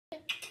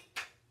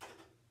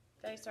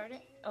Did I start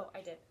it? Oh, I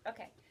did.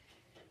 Okay.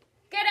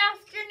 Good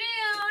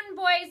afternoon,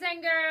 boys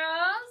and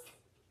girls.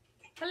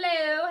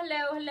 Hello,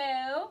 hello,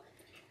 hello.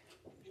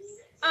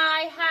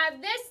 I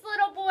have this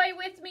little boy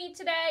with me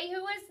today.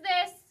 Who is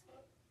this?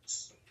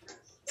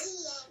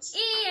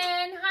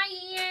 Ian. Hi,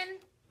 Ian.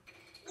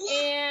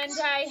 And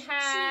I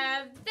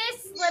have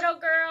this little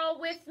girl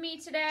with me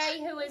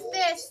today. Who is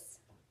this?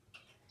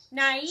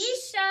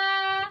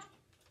 Naisha.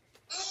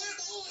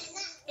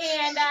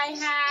 And I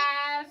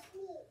have...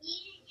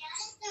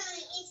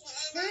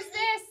 Who's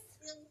this?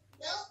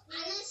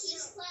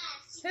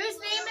 Whose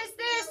name is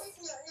this?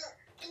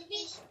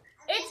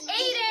 It's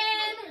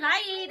Aiden. Hi,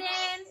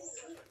 Aiden.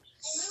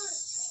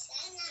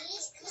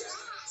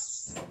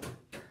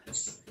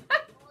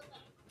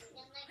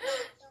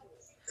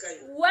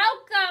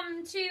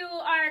 Welcome to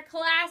our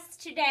class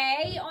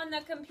today on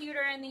the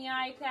computer and the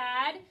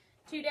iPad.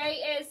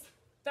 Today is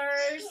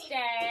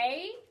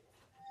Thursday,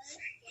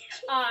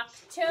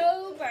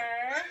 October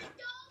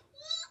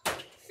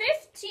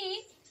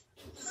 15th,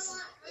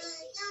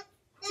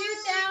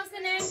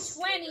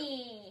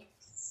 2020.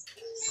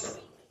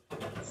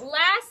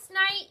 Last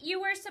night you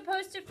were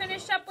supposed to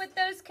finish up with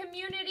those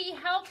community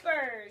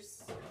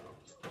helpers,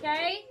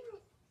 okay?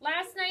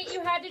 Last night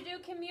you had to do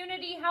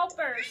community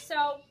helpers,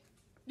 so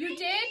you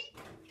did?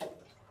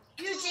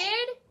 You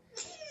did?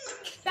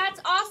 That's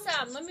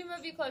awesome. Let me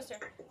move you closer.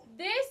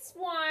 This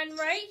one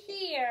right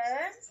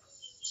here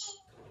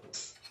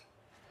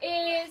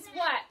is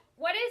what?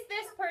 What is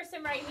this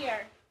person right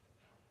here?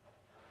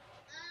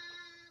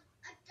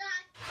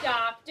 A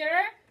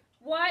Doctor.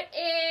 What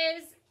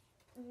is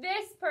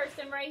this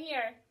person right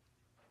here?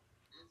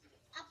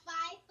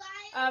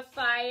 firefighter. A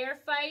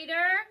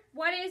firefighter.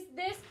 What is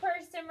this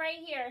person right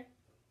here?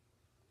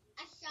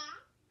 A shop.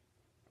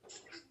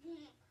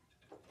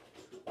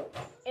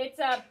 It's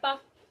a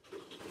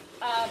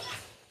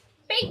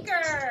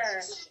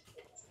baker.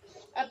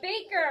 A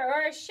baker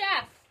or a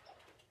chef.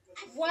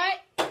 What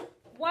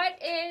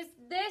is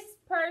this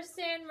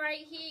person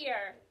right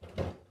here?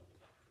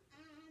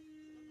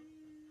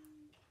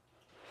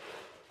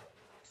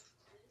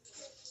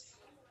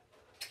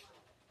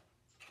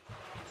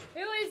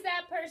 Who is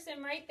that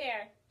person right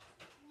there?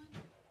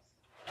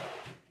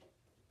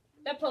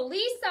 The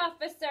police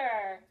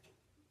officer.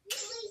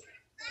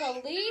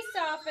 Police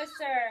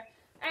officer.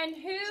 And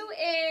who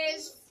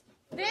is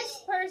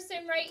this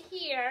person right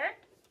here?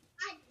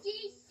 A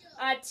teacher.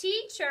 A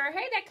teacher.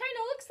 Hey, that kind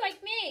of looks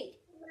like me.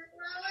 I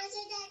was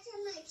that to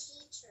my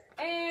teacher.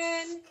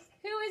 And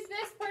who is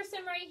this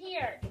person right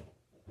here?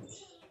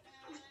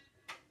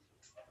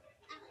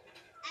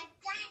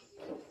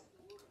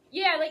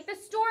 Yeah, like the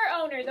store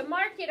owner, the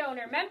market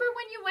owner. Remember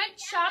when you went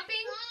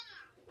shopping?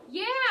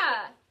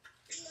 Yeah.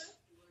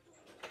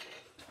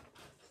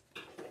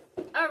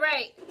 All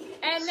right.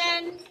 And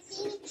then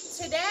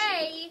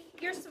today,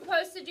 you're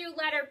supposed to do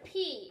letter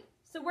P.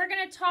 So we're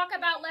going to talk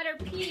about letter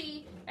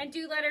P and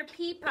do letter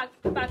P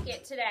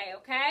bucket today,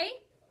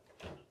 okay?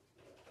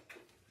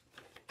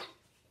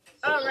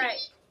 All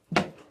right.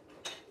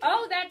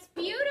 Oh, that's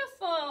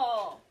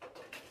beautiful.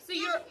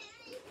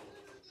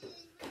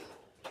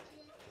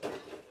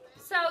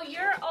 So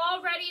you're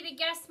all ready to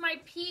guess my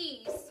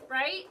P's,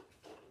 right?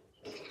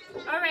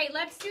 All right,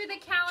 let's do the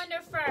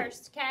calendar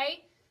first,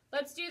 okay?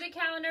 Let's do the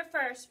calendar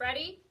first.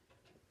 Ready?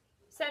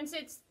 Since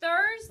it's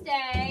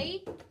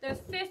Thursday, the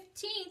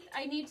 15th,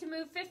 I need to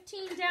move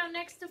 15 down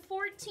next to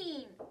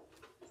 14.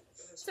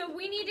 So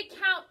we need to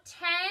count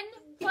 10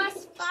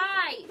 plus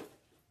 5.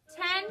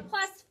 10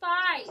 plus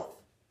 5.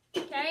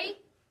 Okay?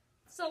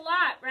 It's a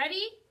lot.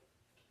 Ready?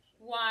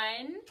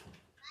 1,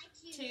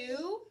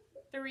 2,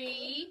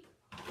 3,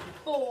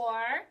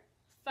 4,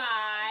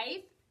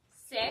 5,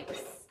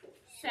 6,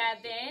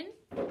 7,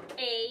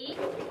 8,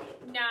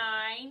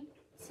 9,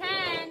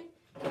 10,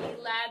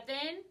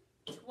 11,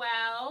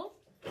 12,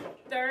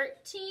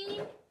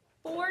 13,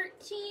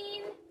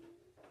 14,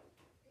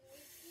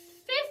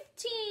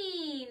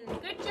 15.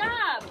 Good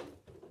job.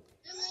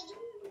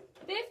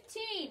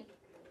 15.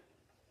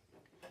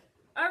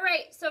 All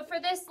right, so for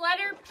this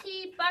letter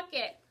P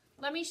bucket,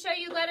 let me show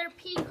you letter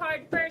P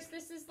card first.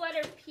 This is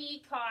letter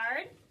P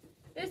card.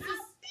 It's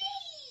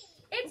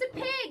a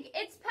pig.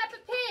 It's Peppa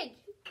Pig.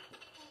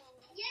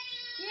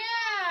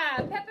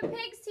 Yeah, Peppa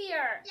Pig's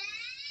here.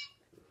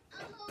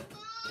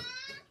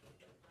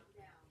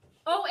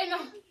 Oh,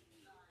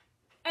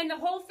 and the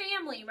whole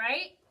family,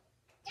 right?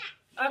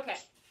 Yeah. Okay.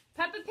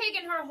 Peppa Pig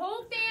and her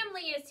whole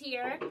family is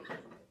here.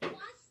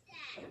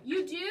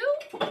 You do?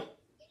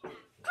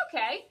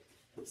 Okay.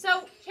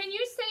 So, can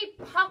you say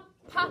pop,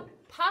 pop,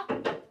 pop?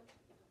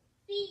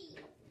 B.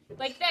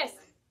 Like this.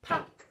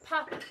 Pop,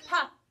 pop,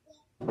 pop.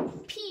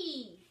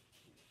 P.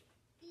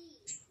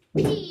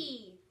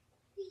 P.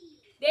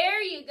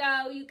 There you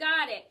go. You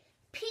got it.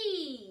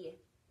 P.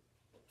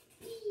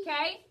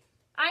 Okay?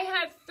 I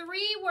have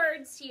 3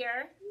 words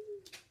here.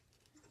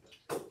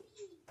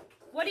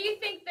 What do you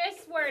think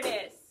this word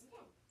is?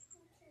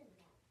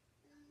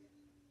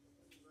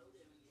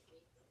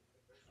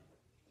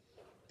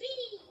 B.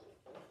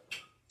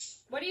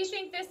 What do you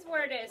think this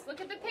word is?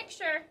 Look at the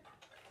picture.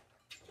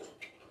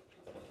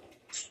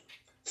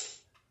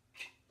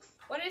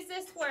 What is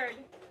this word?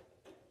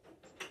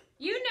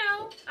 You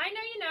know. I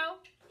know you know.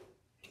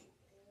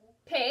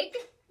 Pig.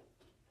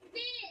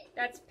 Pig.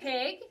 That's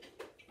pig.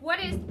 What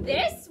is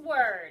this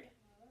word?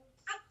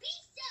 A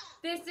pizza.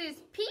 This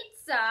is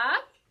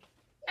pizza.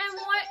 And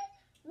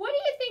what do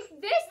you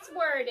think this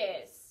word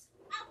is?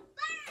 A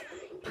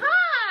pie.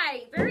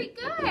 Pie. Very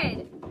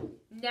good.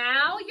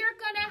 Now you're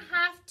going to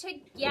have to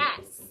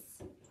guess.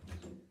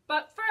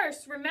 But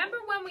first, remember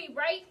when we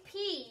write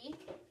P,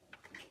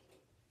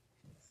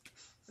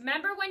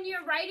 remember when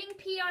you're writing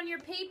P on your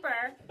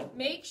paper,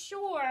 make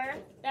sure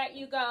that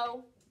you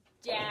go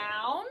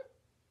down.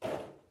 I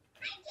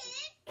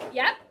did.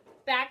 Yep.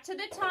 Back to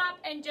the top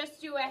and just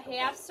do a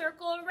half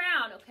circle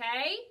around,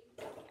 okay?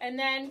 And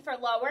then for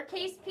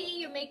lowercase p,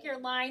 you make your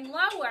line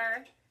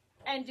lower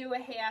and do a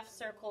half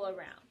circle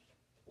around.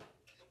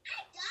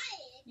 I got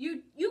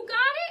it. You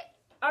got it?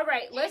 All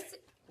right,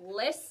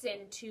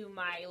 listen to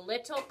my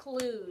little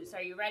clues.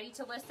 Are you ready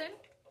to listen?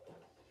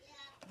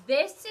 Yeah.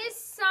 This is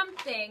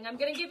something, I'm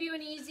going to give you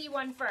an easy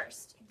one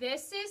first.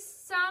 This is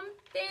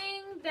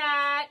something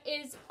that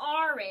is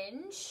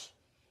orange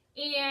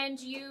and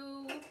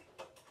you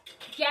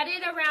get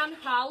it around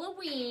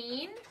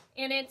Halloween,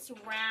 and it's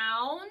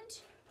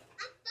round.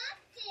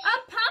 A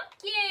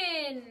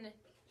pumpkin!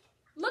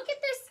 Look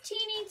at this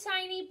teeny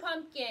tiny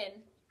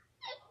pumpkin.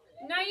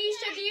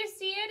 Naisha, do you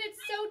see it? It's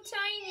so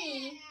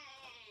tiny.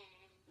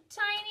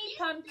 Tiny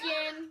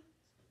pumpkin.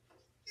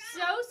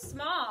 So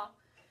small.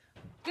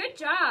 Good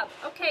job.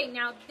 Okay,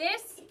 now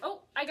this,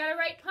 oh, I gotta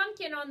write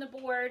pumpkin on the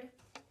board.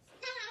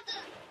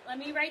 Let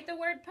me write the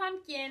word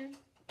pumpkin.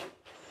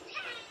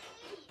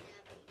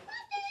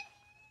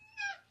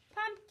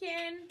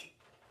 Pumpkin.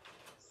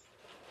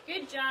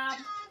 Good job.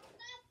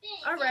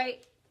 All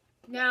right.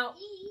 Now,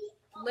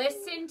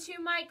 listen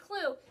to my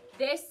clue.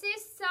 This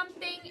is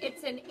something,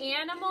 it's an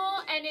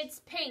animal and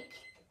it's pink.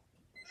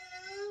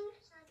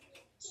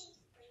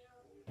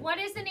 What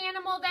is an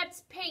animal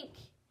that's pink?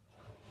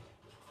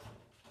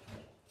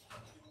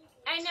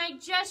 And I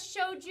just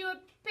showed you a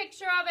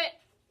picture of it.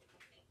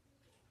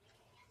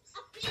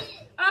 A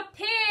pig. A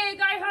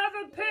pig. I have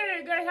a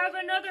pig. I have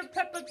another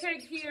Peppa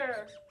Pig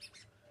here.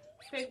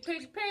 Pig,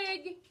 pig,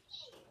 pig.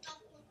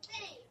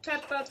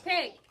 Peppa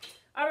Pig.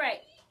 All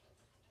right.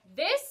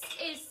 This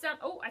is some,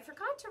 oh, I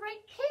forgot to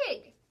write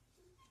pig.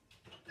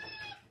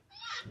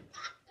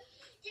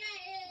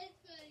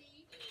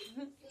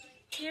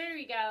 Here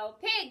we go.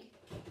 Pig.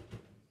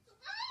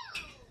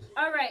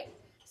 All right.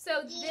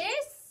 So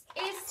this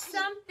is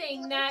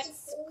something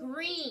that's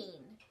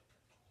green.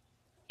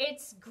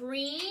 It's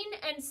green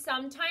and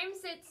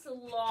sometimes it's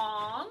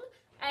long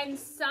and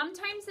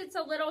sometimes it's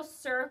a little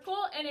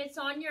circle and it's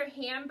on your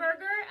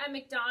hamburger at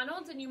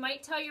McDonald's and you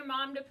might tell your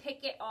mom to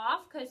pick it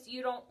off because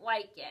you don't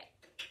like it.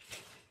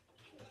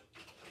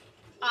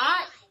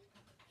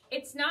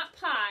 It's not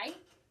pie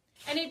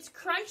and it's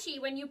crunchy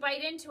when you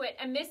bite into it,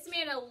 and Miss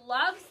Amanda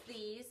loves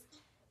these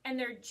and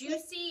they're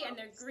juicy and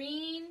they're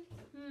green.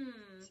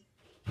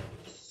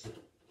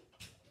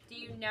 Do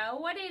you know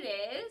what it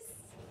is?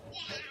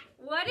 Yeah.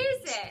 What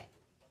is it?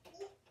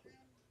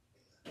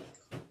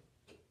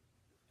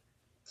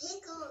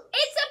 Pickle.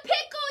 It's a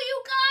pickle,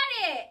 you got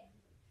it!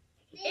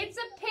 It's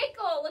a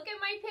pickle. Look at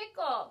my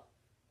pickle.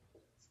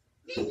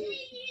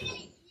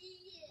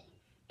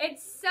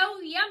 It's so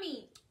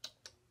yummy.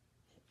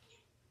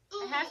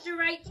 I have to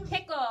write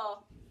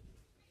pickle.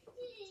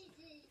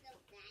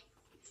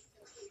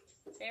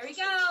 There we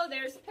go.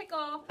 There's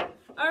pickle.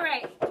 All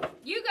right.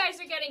 You guys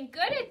are getting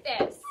good at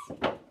this.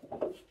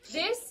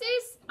 This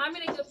is, I'm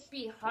going to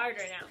be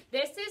harder now.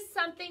 This is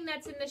something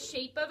that's in the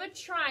shape of a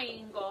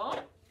triangle.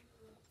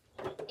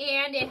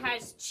 And it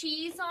has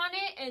cheese on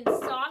it and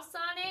sauce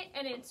on it.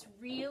 And it's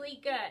really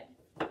good.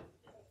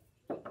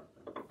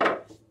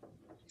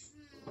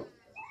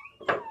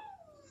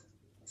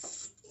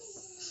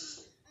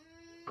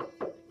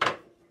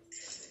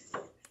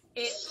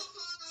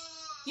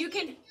 You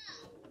can,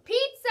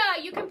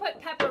 pizza, you can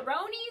put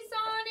pepperonis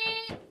on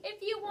it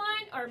if you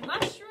want, or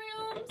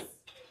mushrooms.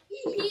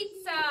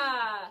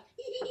 Pizza.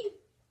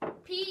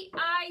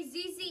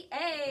 P-I-Z-Z-A.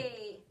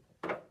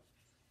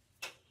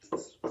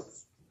 It's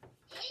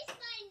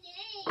my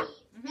name.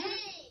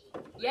 Hey.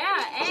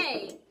 Yeah,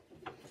 A.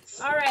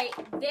 All right,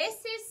 this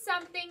is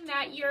something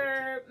that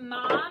your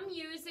mom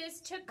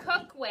uses to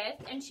cook with,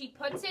 and she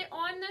puts it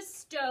on the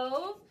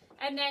stove,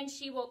 and then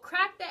she will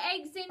crack the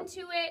eggs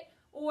into it,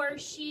 or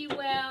she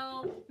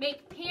will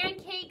make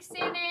pancakes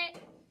in it.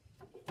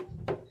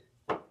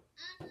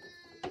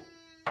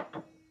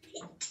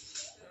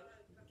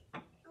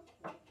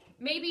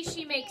 Maybe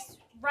she makes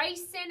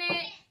rice in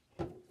it.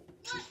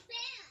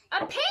 A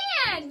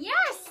pan,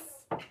 yes!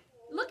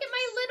 Look at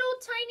my little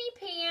tiny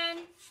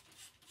pan.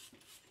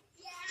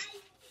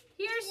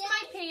 Here's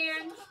my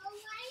pan.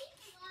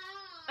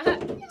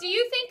 Do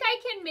you think I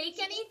can make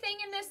anything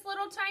in this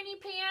little tiny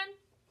pan?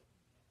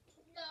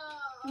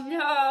 No.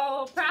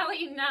 No,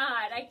 probably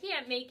not. I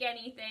can't make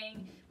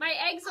anything. My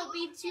eggs will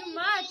be too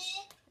much.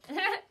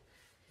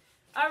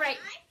 All right.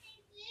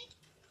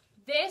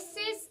 This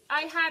is,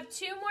 I have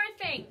two more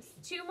things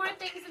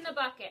in the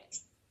bucket,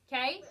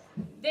 okay?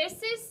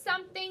 This is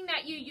something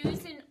that you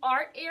use in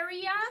art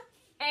area,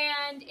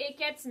 and it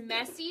gets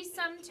messy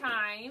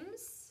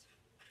sometimes.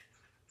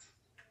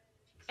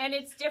 And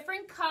it's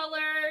different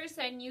colors,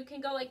 and you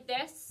can go like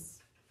this.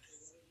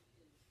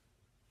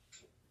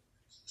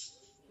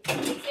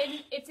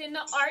 It's in the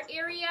art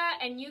area,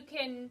 and you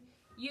can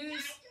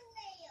use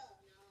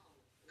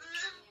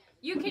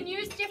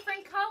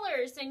different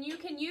colors, and you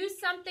can use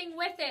something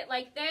with it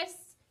like this.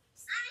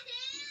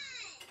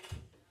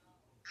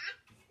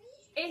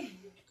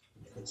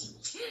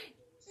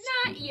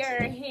 Not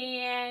your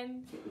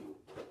hand.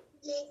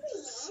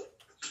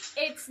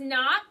 It's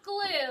not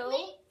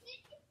glue.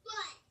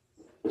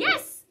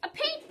 Yes, a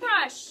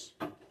paintbrush.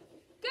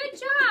 Good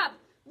job.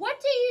 What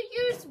do you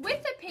use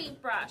with a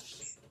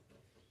paintbrush?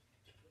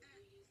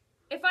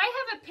 If I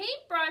have a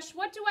paintbrush,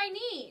 what do I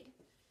need?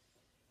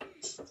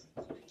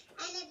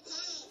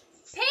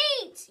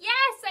 Paint.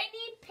 Yes, I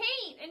need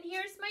paint. And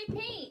here's my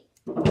paint.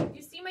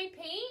 You see my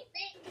paint?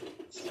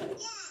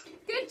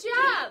 Good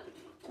job.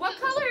 What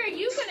color are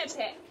you going to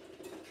pick?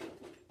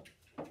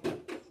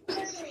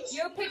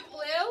 You'll pick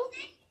blue?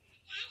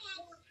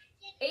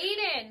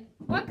 Aiden,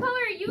 what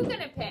color are you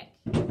going to pick?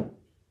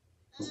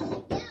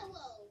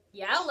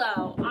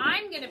 Yellow.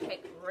 I'm going to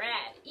pick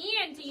red.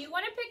 Ian, do you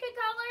want to pick a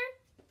color?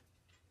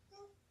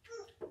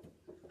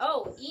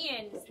 Oh,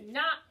 Ian's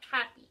not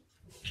happy.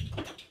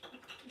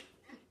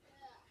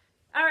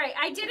 All right,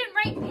 I didn't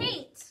write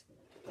paint.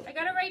 I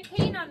got to write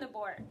paint on the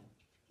board.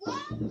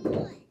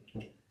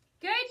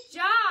 Good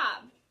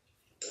job.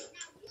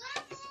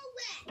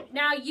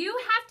 Now you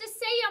have to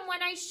say them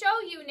when I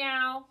show you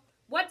now.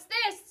 What's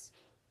this?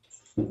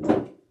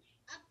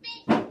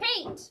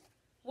 Paint.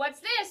 What's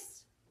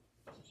this?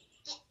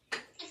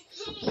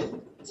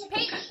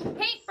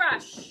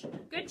 Paintbrush.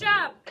 Good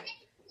job.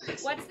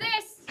 What's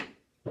this?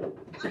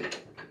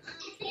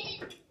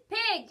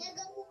 Pig.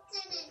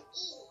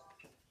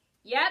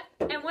 Yep.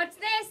 And what's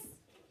this?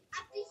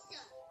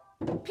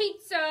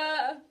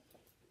 Pizza.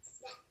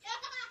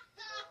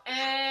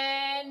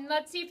 And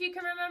let's see if you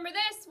can remember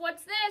this.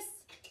 What's this?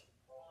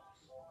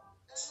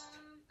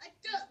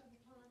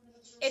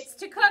 It's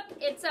to cook.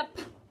 It's a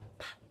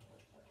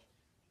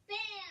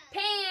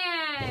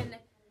pan.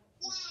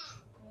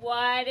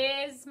 What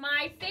is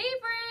my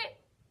favorite?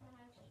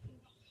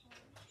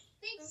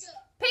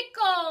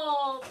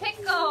 Pickle.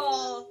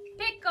 Pickle.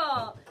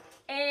 Pickle.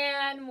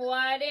 And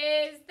what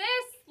is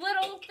this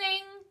little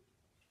thing?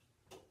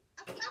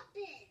 A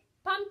pumpkin.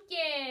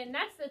 Pumpkin.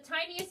 That's the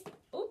tiniest.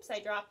 Oops, I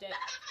dropped it.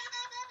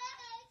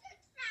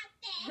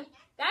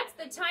 That's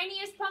the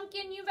tiniest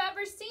pumpkin you've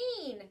ever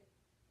seen.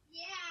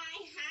 Yeah,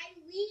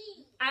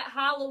 Halloween. At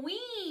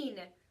Halloween.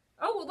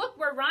 Oh, look,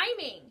 we're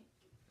rhyming.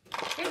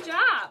 Good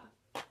job.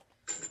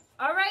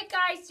 All right,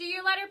 guys, do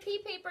your letter P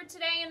paper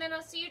today, and then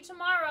I'll see you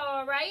tomorrow,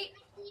 all right?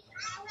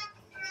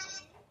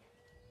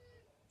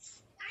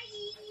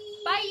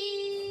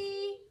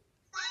 Bye.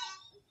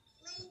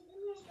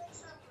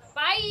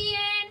 Bye,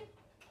 Ian.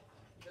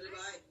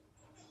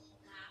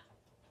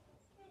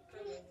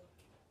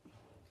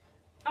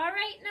 All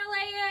right,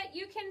 Nalea,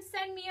 you can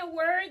send me a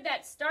word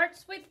that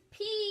starts with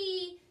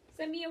P.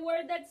 Send me a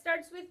word that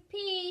starts with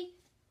P.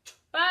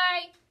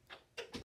 Bye.